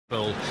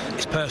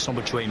It's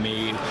personal between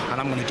me and you, and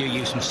I'm going to do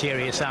you some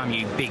serious harm,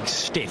 you big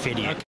stiff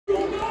idiot.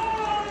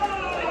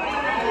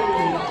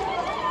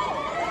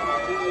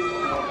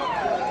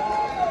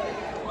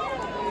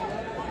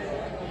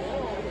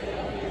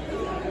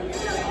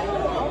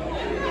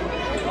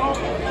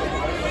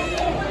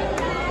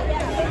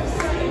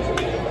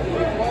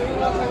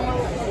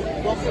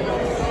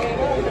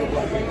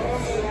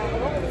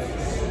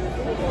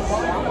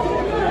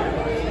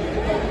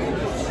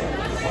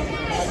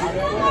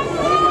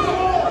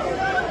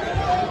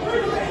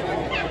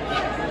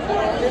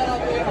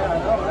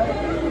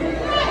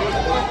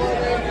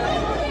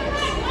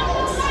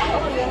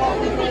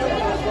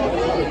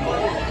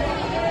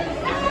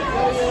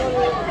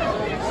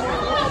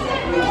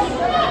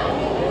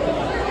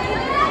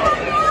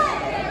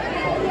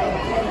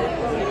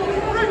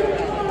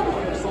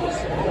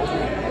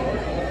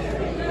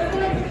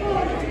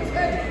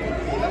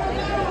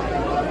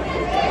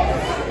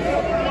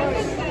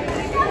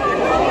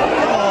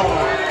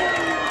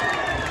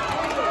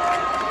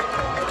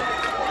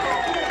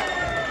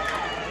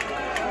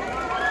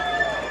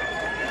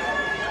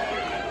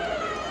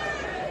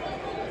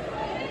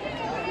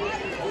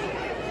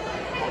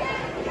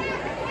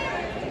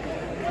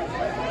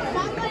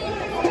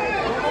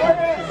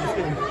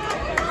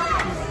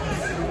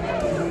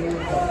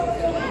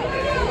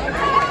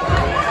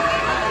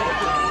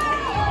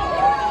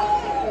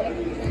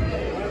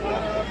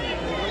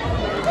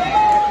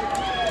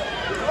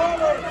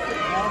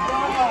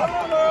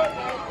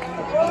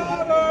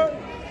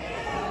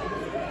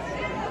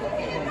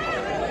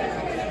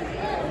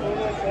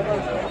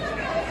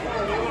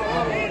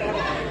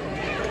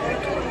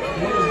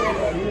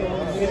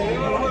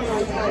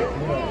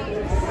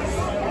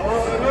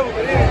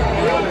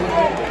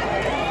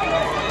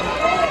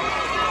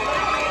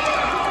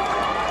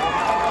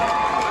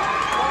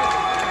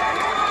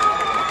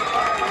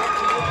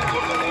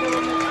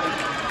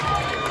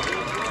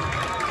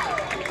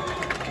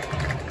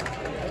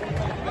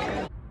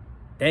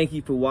 Thank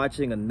you for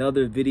watching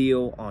another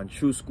video on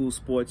True School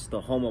Sports,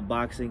 the home of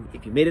boxing.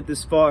 If you made it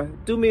this far,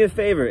 do me a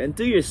favor and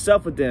do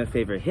yourself a damn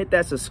favor. Hit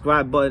that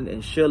subscribe button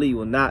and surely you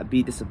will not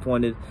be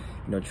disappointed.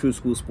 You know, True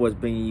School Sports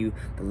bringing you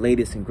the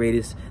latest and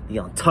greatest, the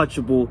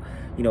untouchable,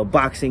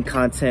 boxing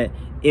content,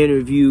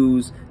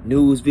 interviews,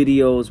 news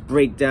videos,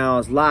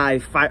 breakdowns,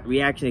 live fight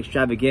reaction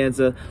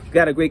extravaganza. We've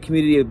got a great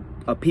community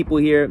of people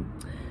here,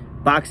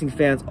 boxing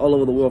fans all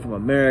over the world, from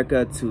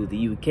America to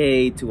the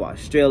UK to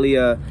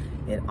Australia,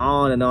 and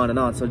on and on and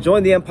on. So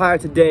join the empire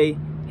today.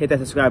 Hit that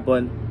subscribe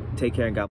button. Take care and God bless.